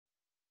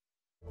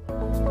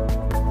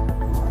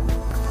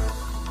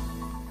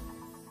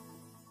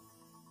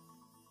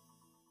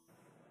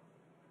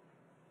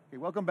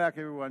Welcome back,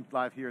 everyone,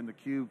 live here in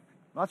theCUBE,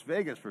 Las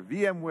Vegas for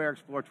VMware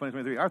Explore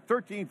 2023. Our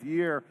 13th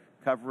year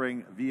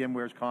covering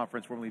VMware's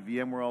conference, formerly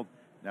VMworld,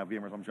 now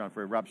VMware's. I'm John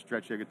Furrier, Rob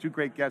Strechay. Got two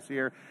great guests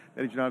here.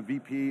 Venetian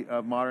Convention VP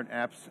of Modern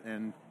Apps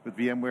and with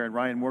VMware, and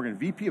Ryan Morgan,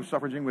 VP of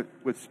Software Engineering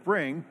with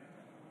Spring.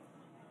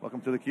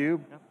 Welcome to theCUBE.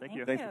 Yeah, thank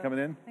you. Thanks for coming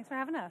in. Thanks for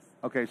having us.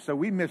 Okay, so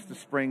we missed the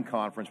Spring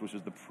conference, which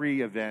was the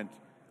pre-event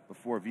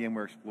before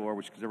VMware Explore,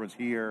 which, because everyone's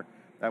here,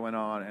 that went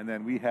on, and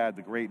then we had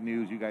the great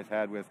news you guys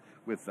had with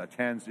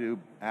Tanzu,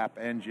 App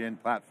Engine,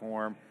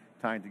 platform,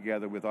 tying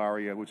together with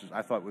ARIA, which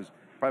I thought was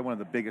probably one of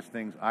the biggest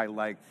things I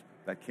liked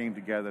that came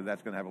together.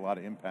 That's going to have a lot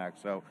of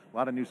impact. So a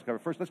lot of news to cover.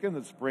 First, let's get into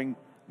the Spring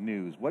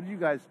news. What did you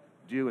guys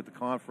do at the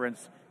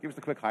conference? Give us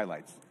the quick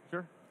highlights.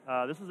 Sure.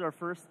 This was our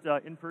first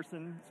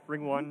in-person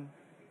Spring One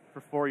for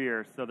 4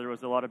 years, so there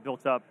was a lot of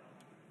built-up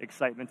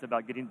excitement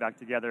about getting back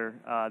together.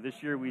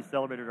 This year we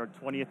celebrated our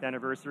 20th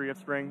anniversary of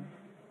Spring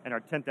and our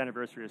 10th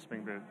anniversary of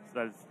Spring Boot.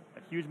 So that's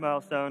a huge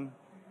milestone,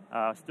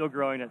 still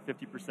growing at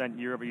 50%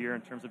 year over year in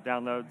terms of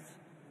downloads.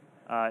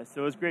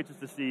 So it was great just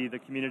to see the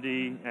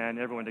community and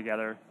everyone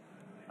together.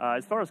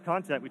 As far as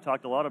content, we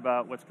talked a lot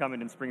about what's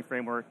coming in Spring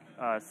Framework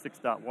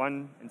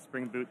 6.1 and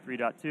Spring Boot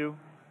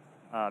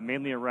 3.2,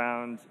 mainly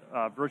around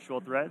virtual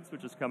threads,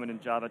 which is coming in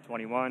Java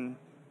 21,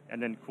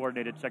 and then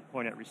coordinated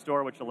checkpoint at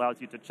restore, which allows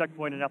you to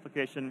checkpoint an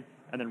application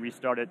and then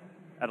restart it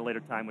at a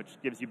later time,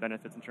 which gives you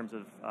benefits in terms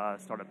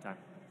of startup time.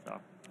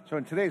 So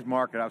in today's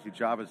market, obviously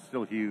Java is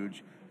still huge.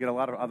 You get a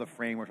lot of other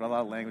frameworks, a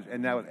lot of language,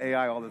 and now with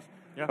AI, all this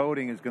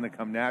coding is going to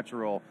come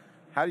natural.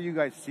 How do you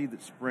guys see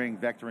that Spring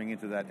vectoring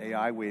into that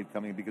AI wave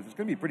coming? Because it's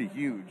going to be pretty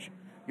huge.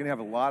 You're going to have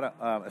a lot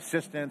of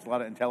assistants, a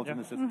lot of intelligent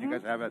assistants. You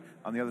guys have it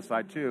on the other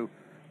side too.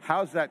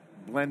 How's that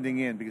blending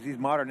in? Because these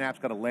modern apps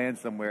got to land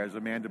somewhere, as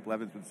Amanda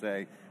Blevins would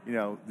say. You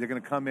know, they're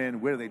going to come in,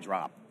 where do they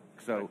drop?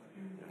 So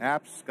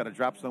apps got to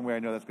drop somewhere. I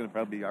know that's going to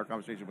probably be our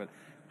conversation, but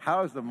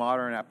how does the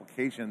modern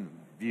application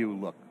view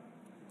look?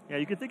 Yeah,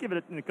 you can think of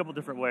it in a couple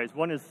different ways.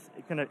 One is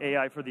kind of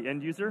AI for the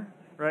end user,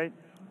 right?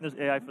 And there's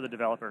AI for the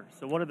developer.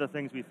 So one of the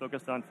things we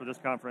focused on for this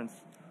conference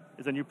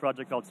is a new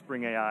project called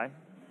Spring AI,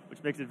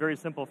 which makes it very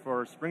simple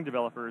for Spring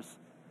developers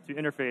to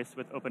interface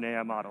with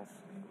OpenAI models,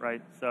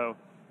 right? So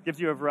it gives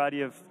you a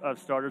variety of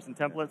starters and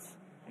templates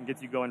and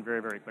gets you going very,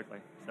 very quickly.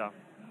 So.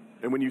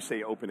 And when you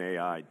say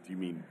OpenAI, do you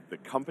mean the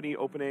company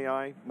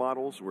OpenAI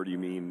models, or do you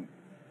mean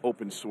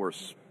open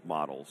source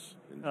models?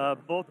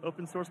 Both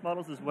open source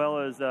models as well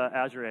as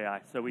Azure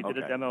AI. So we did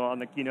a demo on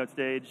the keynote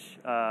stage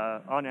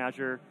on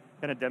Azure,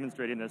 kind of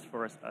demonstrating this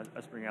for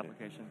a Spring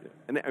application.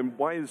 Yeah. And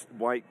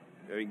why,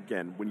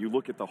 again, when you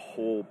look at the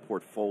whole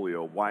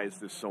portfolio, why is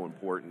this so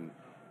important?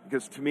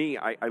 Because to me,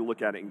 I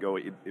look at it and go,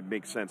 it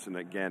makes sense. And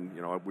again,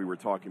 you know, we were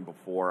talking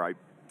before, I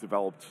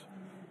developed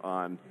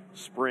on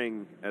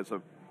Spring as a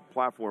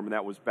platform, and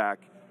that was back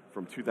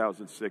from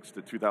 2006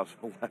 to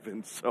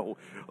 2011, so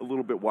a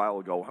little bit while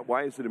ago.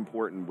 Why is it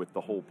important with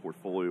the whole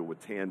portfolio, with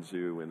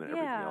Tanzu and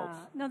everything else?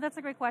 No, that's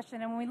a great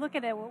question. And when we look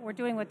at it, what we're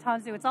doing with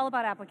Tanzu, it's all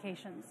about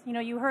applications. You know,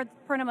 you heard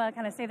Purnima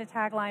kind of say the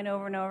tagline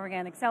over and over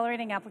again,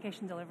 accelerating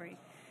application delivery.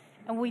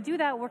 And we do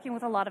that working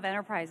with a lot of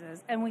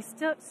enterprises. And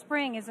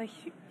Spring is a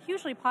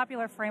hugely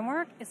popular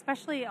framework,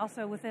 especially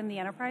also within the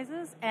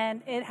enterprises,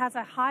 and it has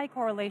a high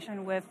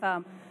correlation with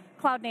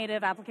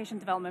cloud-native application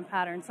development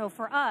patterns. So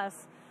for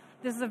us,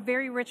 this is a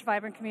very rich,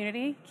 vibrant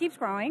community, keeps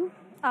growing.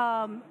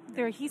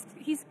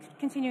 He's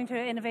continuing to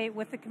innovate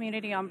with the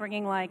community on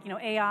bringing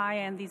AI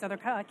and these other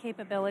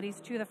capabilities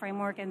to the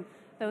framework and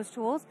those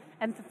tools.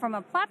 And from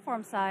a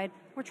platform side,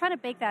 we're trying to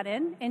bake that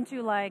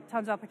into like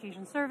Tanzu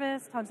Application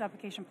Service, Tanzu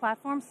Application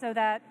Platform, so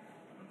that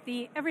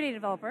the everyday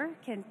developer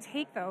can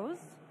take those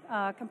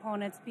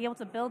components, be able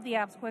to build the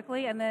apps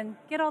quickly, and then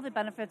get all the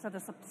benefits of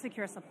the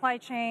secure supply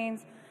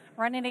chains,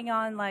 running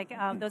on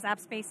those app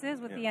spaces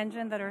with the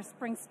engine that are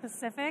Spring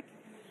specific,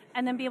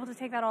 and then be able to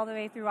take that all the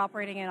way through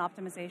operating and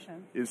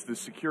optimization. Is the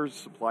secure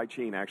supply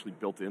chain actually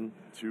built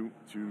into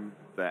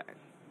that?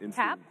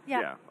 TAP?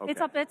 Yeah. Okay.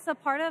 It's a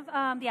part of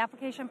the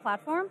application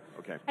platform.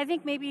 Okay. I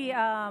think maybe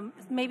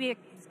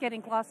it's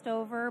getting glossed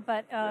over,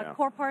 but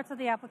core parts of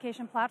the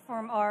application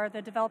platform are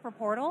the developer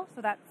portal,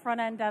 so that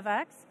front-end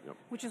DevX,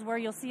 which is where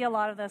you'll see a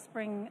lot of the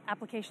Spring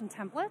application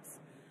templates.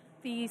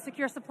 The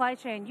secure supply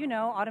chain, you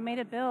know,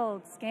 automated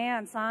build,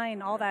 scan,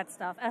 sign, all that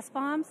stuff,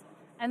 SBOMs,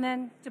 and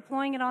then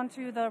deploying it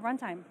onto the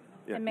runtime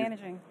and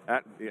managing.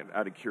 Out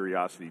of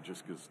curiosity,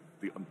 just because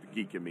the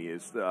geek in me,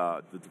 is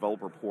the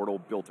developer portal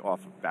built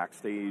off of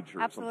Backstage? Or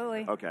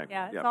Absolutely. Something? Okay.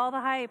 Yeah, it's all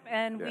the hype,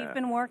 and we've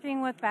been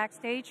working with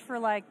Backstage for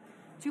like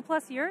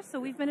 2+ years, so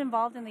we've been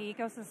involved in the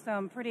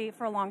ecosystem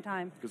for a long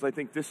time. Because I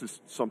think this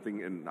is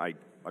something, and I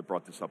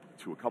brought this up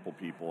to a couple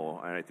people,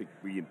 and I think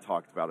we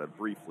talked about it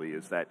briefly,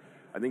 is that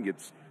I think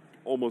it's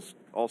almost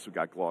also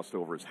got glossed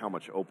over is how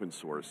much open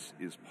source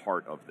is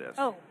part of this.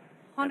 Oh,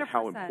 100%. And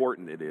how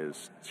important it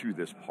is to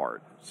this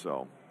part,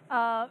 so.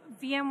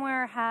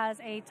 VMware has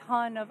a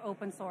ton of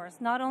open source.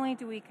 Not only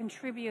do we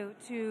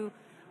contribute to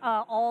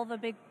all the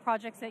big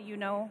projects that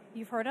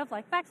you've heard of,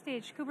 like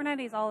Backstage,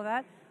 Kubernetes, all of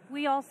that,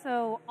 we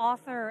also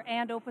author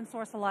and open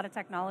source a lot of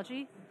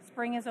technology.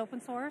 Spring is open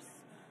source.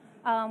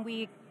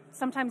 We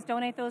sometimes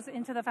donate those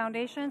into the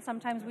foundation.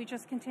 Sometimes we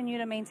just continue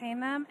to maintain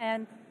them.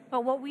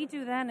 But what we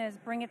do then is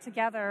bring it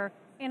together,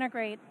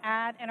 integrate,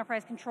 add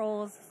enterprise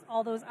controls,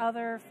 all those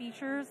other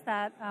features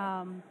that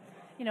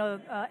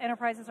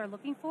enterprises are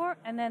looking for,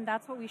 and then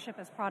that's what we ship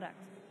as product.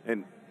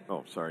 And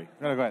oh, sorry.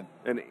 No, go ahead.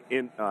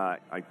 And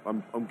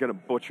I'm going to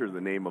butcher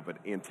the name of it.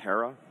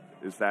 Antera,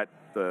 is that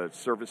the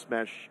service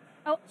mesh?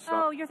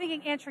 Oh, you're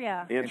thinking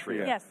Antria.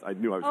 Antria. Yes. I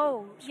knew I was.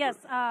 Oh, yes.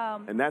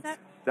 And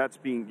that's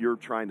being, you're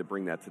trying to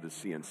bring that to the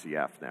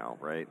CNCF now,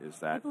 right? Is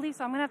that? I believe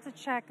so. I'm going to have to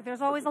check.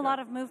 There's always a lot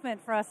of movement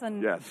for us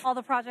and all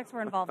the projects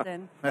we're involved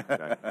in.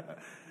 Okay.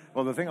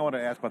 Well, the thing I wanted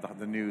to ask about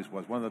the news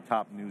was, one of the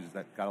top news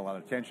that got a lot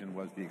of attention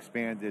was the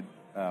expanded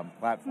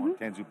platform,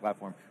 Tanzu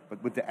platform,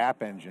 but with the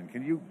App Engine.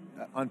 Can you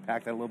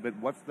unpack that a little bit?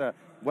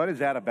 What is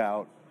that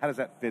about? How does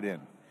that fit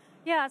in?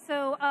 Yeah,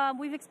 so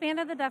we've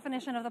expanded the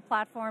definition of the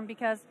platform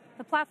because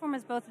the platform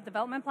is both the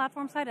development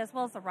platform side as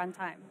well as the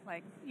runtime.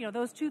 Like,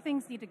 those two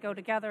things need to go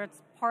together.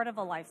 It's part of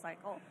a life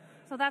cycle.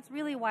 So that's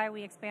really why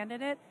we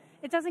expanded it.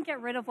 It doesn't get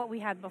rid of what we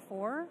had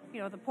before,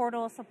 the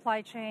portal,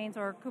 supply chains,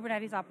 or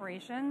Kubernetes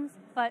operations,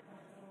 but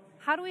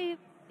how do we,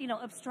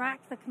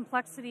 abstract the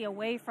complexity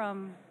away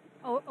from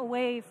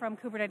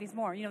Kubernetes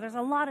more? There's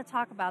a lot of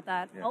talk about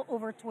that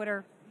over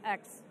Twitter,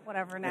 X,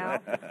 whatever now.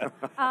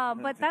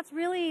 But that's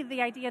really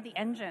the idea of the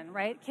engine,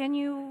 right? Can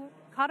you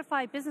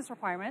codify business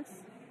requirements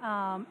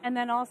and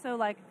then also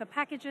like the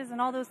packages and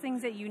all those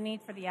things that you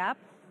need for the app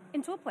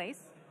into a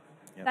place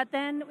that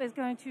then is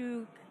going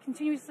to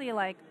continuously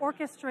like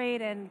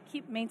orchestrate and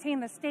maintain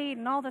the state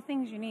and all the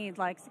things you need,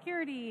 like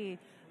security.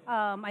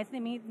 I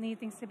think you need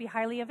things to be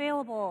highly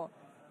available,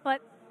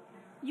 but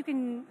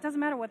doesn't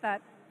matter what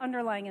that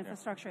underlying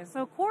infrastructure is.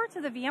 So core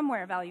to the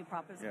VMware value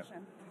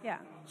proposition. Yeah.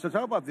 So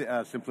talk about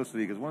the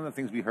simplicity, because one of the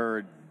things we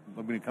heard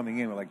when we were coming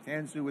in, we're like,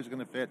 Tanzu is going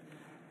to fit.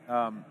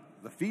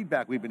 The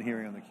feedback we've been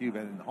hearing on theCUBE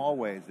and in the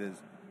hallways is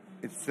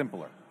it's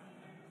simpler.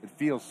 It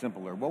feels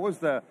simpler.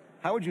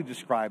 How would you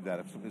describe that?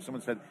 If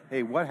someone said,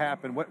 hey, what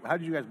happened? How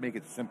did you guys make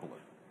it simpler?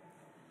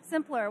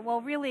 Simpler,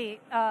 well,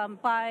 really,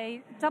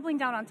 by doubling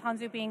down on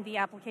Tanzu being the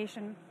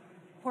application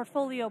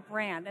portfolio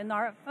brand and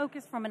our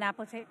focus from an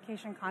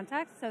application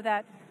context, so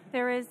that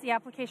there is the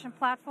application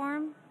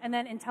platform and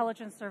then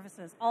intelligence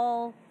services,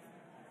 all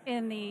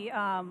in the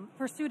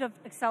pursuit of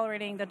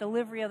accelerating the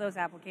delivery of those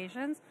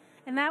applications.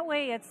 And that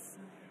way,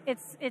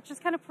 it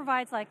just kind of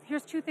provides like,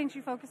 here's two things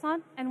you focus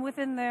on, and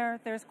within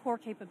there's core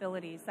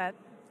capabilities,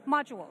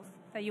 modules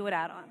that you would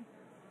add on.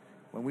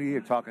 When we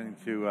were talking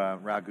to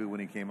Raghu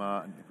when he came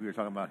on, we were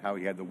talking about how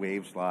he had the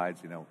wave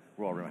slides.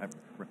 We're all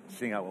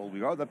seeing how old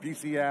we are. The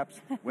PC apps,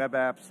 web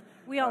apps.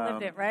 We all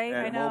lived it, right?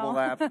 And I know. mobile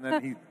apps. And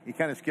then he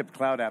kind of skipped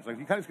cloud apps. Like,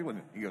 you kind of skipped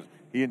one.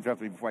 He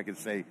interrupted me before I could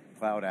say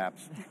cloud apps.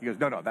 He goes,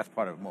 no, that's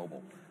part of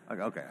mobile. I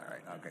go, okay, all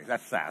right, okay,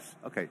 that's SaaS.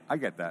 Okay, I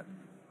get that.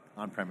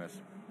 On-premise,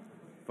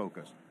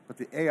 focused. But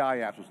the AI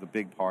apps was the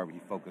big part he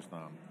focused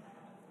on.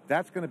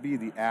 That's going to be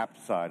the app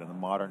side of the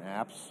modern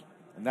apps,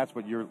 and that's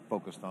what you're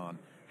focused on.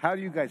 How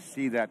do you guys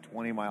see that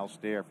 20-mile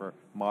stare for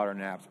modern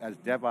apps? As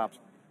DevOps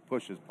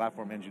pushes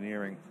platform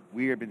engineering,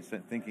 we have been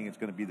thinking it's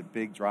going to be the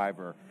big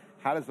driver.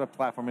 How does the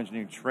platform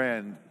engineering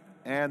trend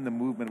and the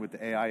movement with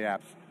the AI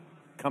apps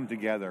come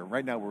together?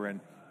 Right now we're in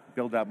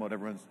build-out mode.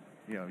 Everyone's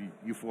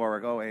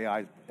euphoric. Oh,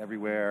 AI's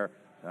everywhere.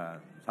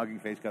 Hugging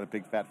Face got a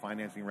big fat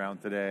financing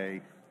round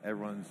today.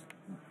 Everyone's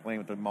playing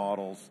with the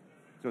models.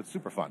 So it's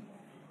super fun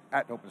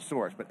at open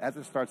source. But as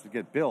it starts to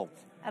get built,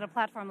 at a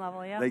platform level,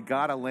 they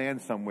got to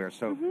land somewhere.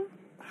 So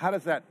how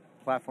does that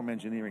platform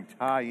engineering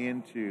tie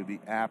into the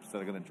apps that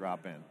are going to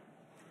drop in?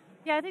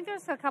 Yeah, I think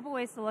there's a couple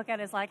ways to look at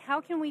it. Is like,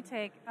 how can we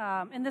take,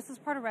 and this is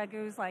part of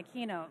Raghu's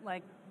keynote,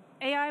 like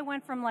AI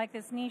went from like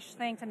this niche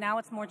thing to now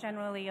it's more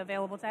generally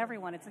available to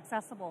everyone. It's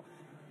accessible.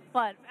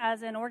 But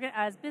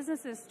as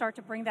businesses start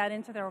to bring that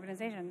into their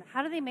organization,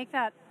 how do they make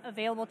that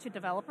available to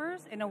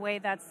developers in a way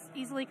that's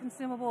easily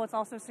consumable? It's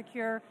also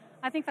secure.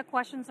 I think the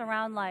questions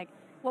around like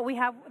what we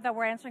have that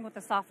we're answering with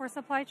the software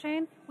supply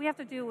chain, we have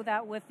to do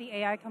that with the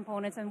AI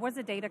components and where's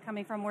the data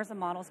coming from, where's the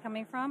models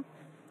coming from?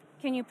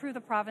 Can you prove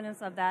the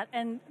provenance of that?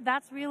 And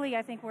that's really,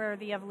 I think, where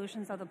the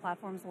evolutions of the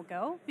platforms will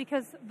go,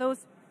 because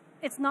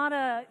it's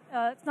not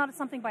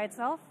something by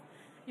itself.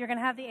 You're going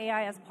to have the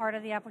AI as part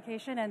of the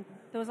application, and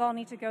those all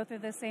need to go through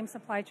the same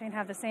supply chain,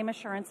 have the same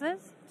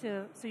assurances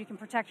so you can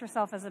protect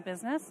yourself as a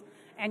business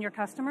and your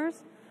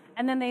customers.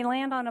 And then they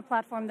land on a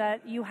platform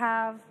that you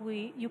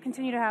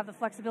continue to have the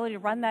flexibility to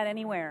run that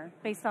anywhere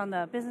based on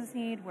the business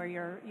need, where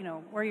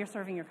you're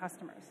serving your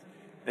customers.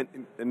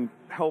 And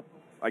help,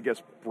 I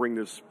guess, bring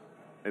this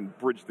and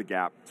bridge the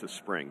gap to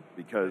Spring,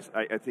 because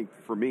I think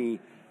for me,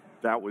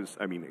 that was,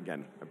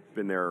 again, I've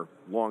been there a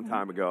long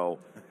time ago.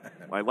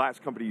 My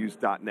last company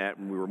used .NET,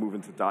 and we were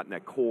moving to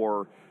 .NET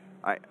Core.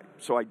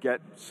 So I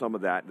get some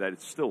of that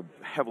it's still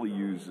heavily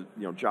used.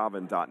 Java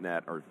and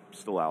 .NET are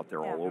still out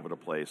there all over the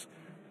place.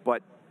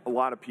 But a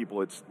lot of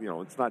people, it's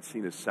not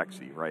seen as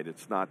sexy, right?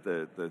 It's not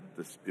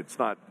it's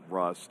not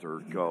Rust or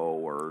Go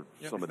or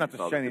some of these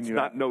other. It's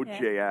not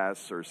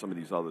Node.js or some of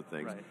these other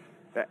things. Right.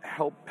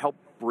 help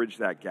bridge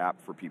that gap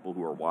for people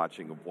who are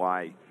watching of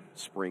why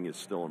Spring is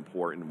still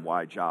important and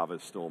why Java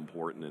is still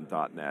important in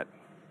 .NET.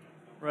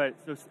 Right.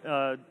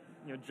 So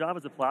Java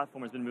as a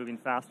platform has been moving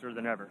faster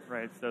than ever,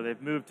 right? So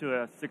they've moved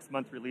to a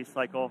 6-month release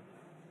cycle.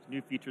 There's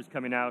new features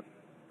coming out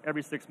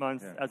every 6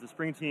 months. Yeah. As a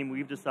Spring team,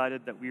 we've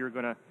decided that we are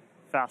going to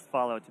fast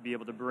follow to be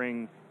able to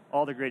bring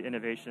all the great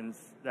innovations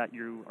that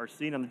you are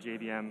seeing on the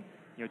JVM,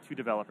 to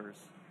developers.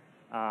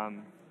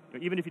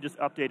 Even if you just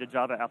update a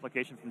Java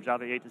application from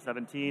Java 8 to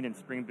 17 and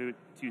Spring Boot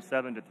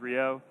 2.7 to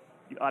 3.0,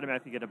 you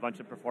automatically get a bunch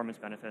of performance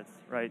benefits,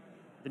 right?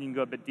 Then you can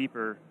go a bit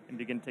deeper and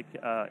begin to take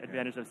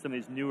advantage of some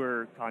of these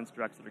newer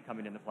constructs that are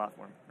coming in the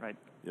platform, right?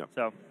 Yep.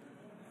 So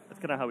that's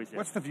kind of how we see it.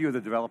 What's the view of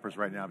the developers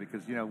right now?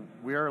 Because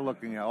we are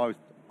looking at always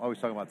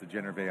talking about the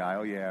generative AI.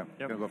 Oh yeah, it's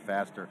going to go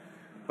faster,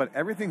 but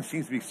everything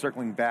seems to be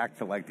circling back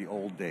to like the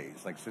old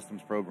days, like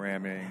systems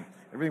programming.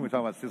 Everything we're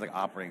talking about seems like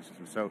operating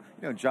systems. So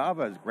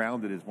Java is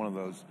grounded as one of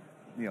those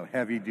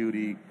heavy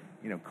duty,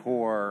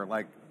 core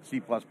like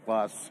C++,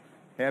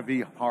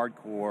 heavy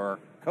hardcore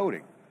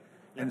coding.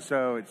 Yeah. And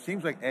so it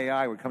seems like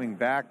AI, we're coming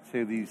back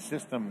to these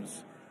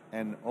systems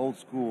and old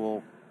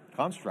school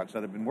constructs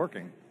that have been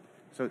working.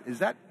 So is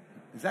that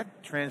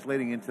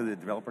translating into the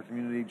developer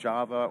community,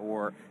 Java,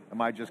 or am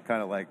I just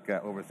kind of like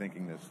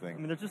overthinking this thing? I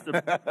mean, there's just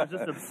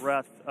a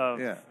breadth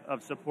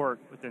of support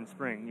within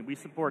Spring. We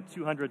support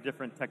 200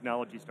 different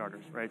technology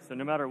starters, right? So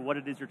no matter what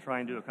it is you're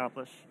trying to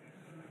accomplish,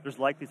 there's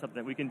likely something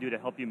that we can do to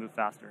help you move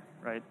faster,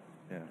 right?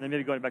 Yeah. And then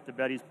maybe going back to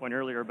Betty's point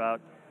earlier about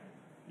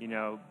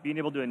being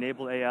able to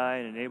enable AI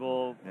and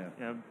enable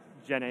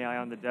Gen AI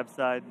on the dev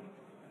side,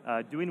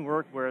 doing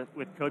work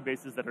with code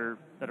bases that are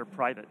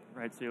private,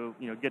 right? So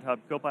GitHub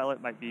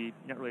Copilot might be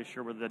not really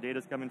sure where the data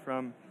is coming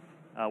from.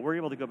 We're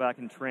able to go back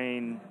and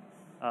train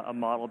a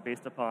model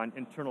based upon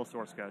internal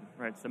source code,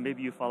 right? So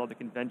maybe you follow the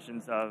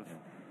conventions of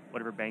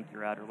whatever bank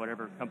you're at or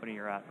whatever company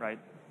you're at, right?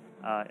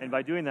 And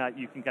by doing that,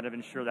 you can kind of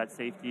ensure that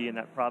safety and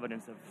that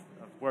provenance of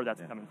where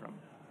that's coming from.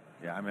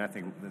 Yeah, I mean, I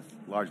think this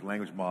large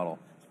language model,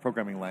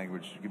 programming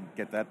language, you can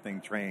get that thing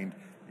trained.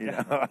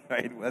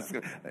 Right?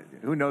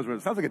 Who knows what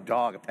it sounds like? A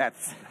dog,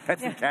 pets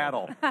and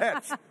cattle.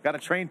 Pets, got to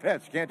train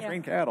pets. You can't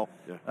train cattle.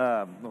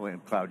 Yeah. Little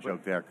cloud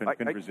joke there.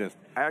 Couldn't resist.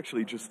 I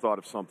actually just thought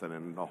of something,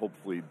 and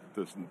hopefully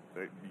this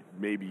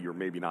maybe or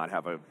maybe not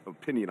have an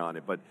opinion on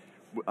it. But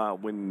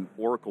when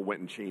Oracle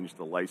went and changed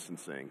the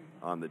licensing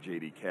on the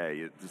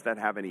JDK, does that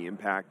have any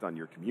impact on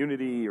your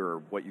community or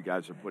what you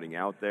guys are putting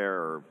out there,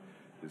 or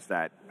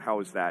how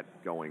is that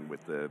going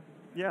with the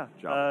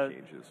Java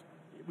changes?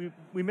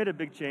 We made a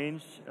big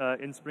change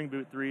in Spring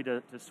Boot 3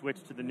 to switch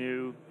to the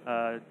new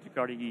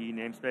Jakarta EE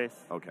namespace.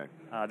 Okay.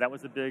 That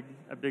was a big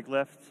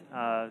lift.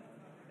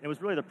 It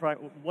was really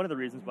one of the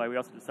reasons why we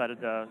also decided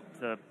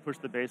to push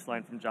the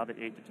baseline from Java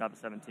 8 to Java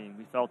 17.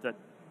 We felt that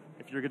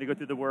if you're going to go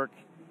through the work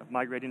of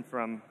migrating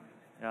from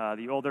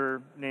the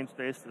older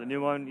namespace to the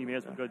new one, you may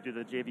as well go do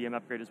the JVM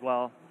upgrade as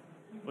well.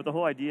 With the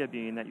whole idea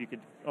being that you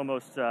could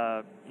almost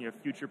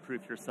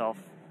future-proof yourself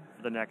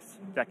for the next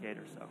decade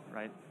or so,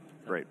 right?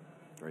 Great.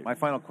 My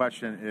final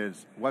question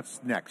is, what's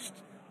next?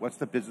 What's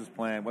the business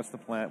plan? What's the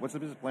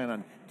business plan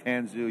on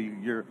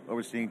Tanzu? You're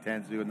overseeing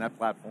Tanzu and that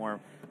platform.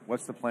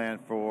 What's the plan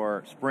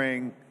for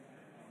Spring?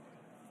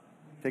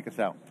 Take us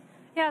out.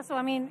 Yeah, so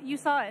I mean, you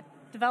saw it.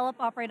 Develop,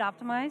 operate,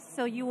 optimize.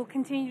 So you will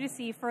continue to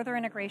see further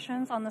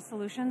integrations on the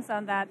solutions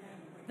on that.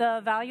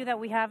 The value that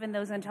we have in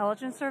those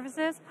intelligence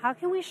services, how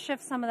can we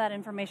shift some of that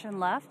information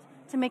left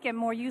to make it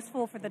more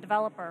useful for the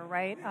developer,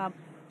 right?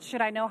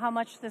 Should I know how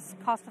much this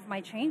cost of my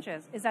change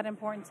is? Is that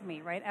important to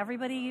me, right?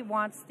 Everybody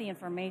wants the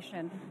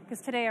information because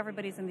today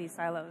everybody's in these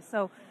silos.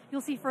 So you'll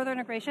see further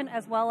integration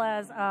as well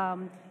as,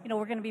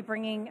 we're going to be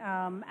bringing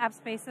app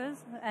spaces,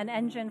 an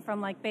engine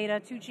from like beta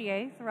to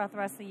GA throughout the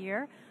rest of the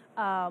year.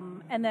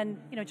 And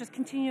then, just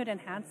continued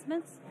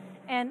enhancements.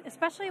 And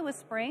especially with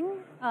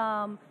Spring,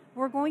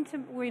 we're going to,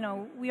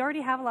 we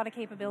already have a lot of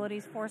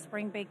capabilities for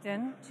Spring baked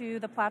in to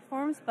the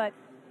platforms, but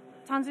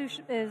Tanzu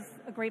is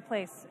a great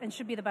place and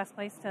should be the best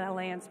place to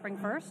land Spring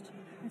first.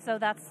 And so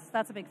that's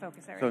a big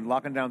focus area. So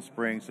locking down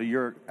Spring, so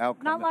you're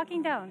out. Not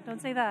locking down,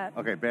 don't say that.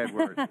 Okay, bad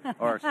word.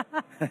 Or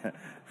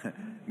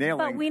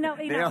nailing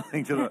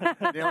to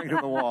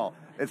the wall.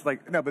 It's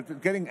like,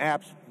 but getting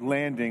apps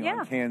landing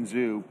on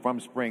Tanzu from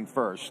Spring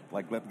first,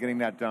 like getting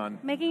that done.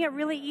 Making it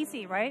really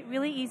easy, right?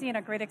 Really easy and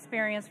a great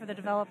experience for the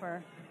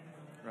developer.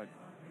 Right.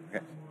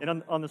 Okay.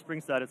 And on the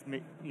Spring side, it's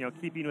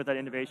keeping with that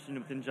innovation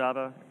within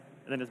Java.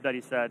 And then, as Betty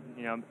said,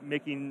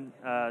 making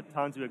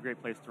Tanzu a great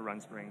place to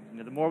run Spring.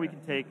 The more we can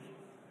take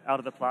out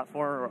of the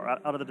platform or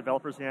out of the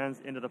developer's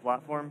hands into the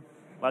platform,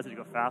 allows it to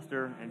go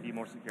faster and be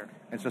more secure.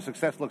 And so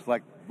success looks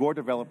like more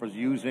developers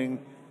using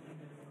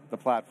the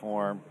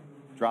platform,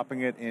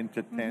 dropping it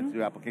into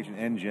Tanzu application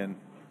engine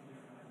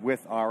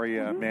with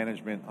ARIA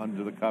management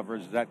under the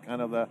covers. Is that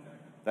kind of the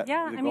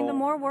goal? The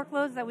more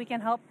workloads that we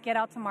can help get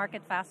out to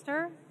market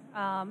faster,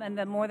 and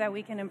the more that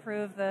we can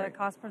improve the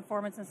cost,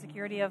 performance, and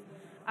security of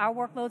our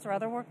workloads or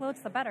other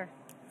workloads, the better.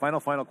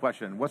 Final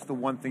question. What's the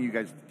one thing you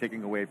guys are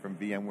taking away from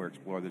VMware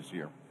Explore this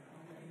year?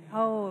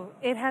 Oh,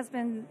 it has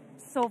been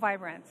so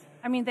vibrant.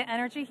 I mean, the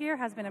energy here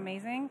has been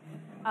amazing.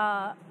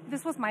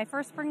 This was my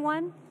first spring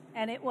one,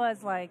 and it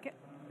was like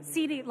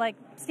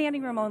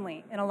standing room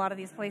only in a lot of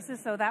these places.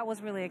 So that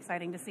was really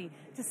exciting to see.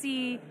 To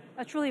see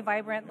a truly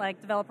vibrant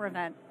developer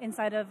event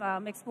inside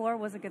of Explore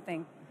was a good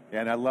thing. Yeah,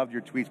 and I loved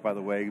your tweets, by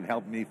the way. It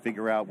helped me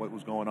figure out what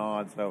was going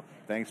on. So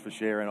thanks for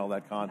sharing all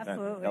that content.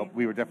 Absolutely.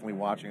 We were definitely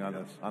watching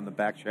on the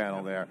back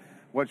channel there.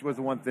 What was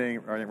the one thing,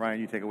 Ryan,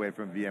 you take away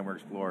from VMware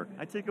Explore?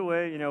 I take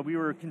away, we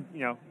were,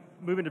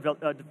 moving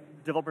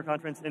developer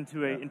conference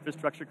into an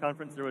infrastructure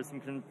conference. There was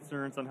some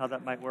concerns on how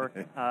that might work,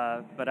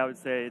 but I would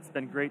say it's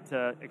been great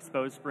to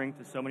expose Spring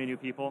to so many new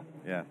people.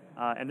 Yeah.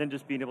 And then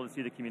just being able to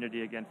see the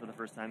community again for the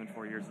first time in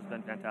 4 years has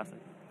been fantastic.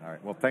 All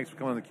right. Well, thanks for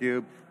coming on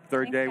theCUBE.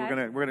 Third Thanks, day,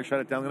 guys. we're gonna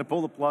shut it down. We're gonna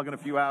pull the plug in a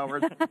few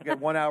hours. We got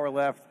 1 hour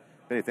left.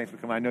 Hey, thanks for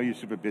coming. I know you're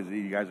super busy.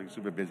 You guys are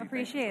super busy.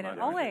 Appreciate it.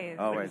 Always.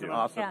 Always.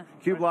 Awesome. Yeah.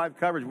 CUBE Live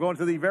coverage. We're going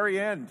to the very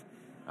end.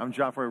 I'm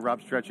John Furrier,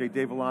 Rob Strechay,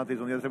 Dave Vellante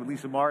is on the other side with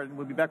Lisa Martin.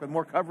 We'll be back with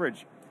more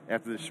coverage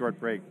after this short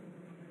break.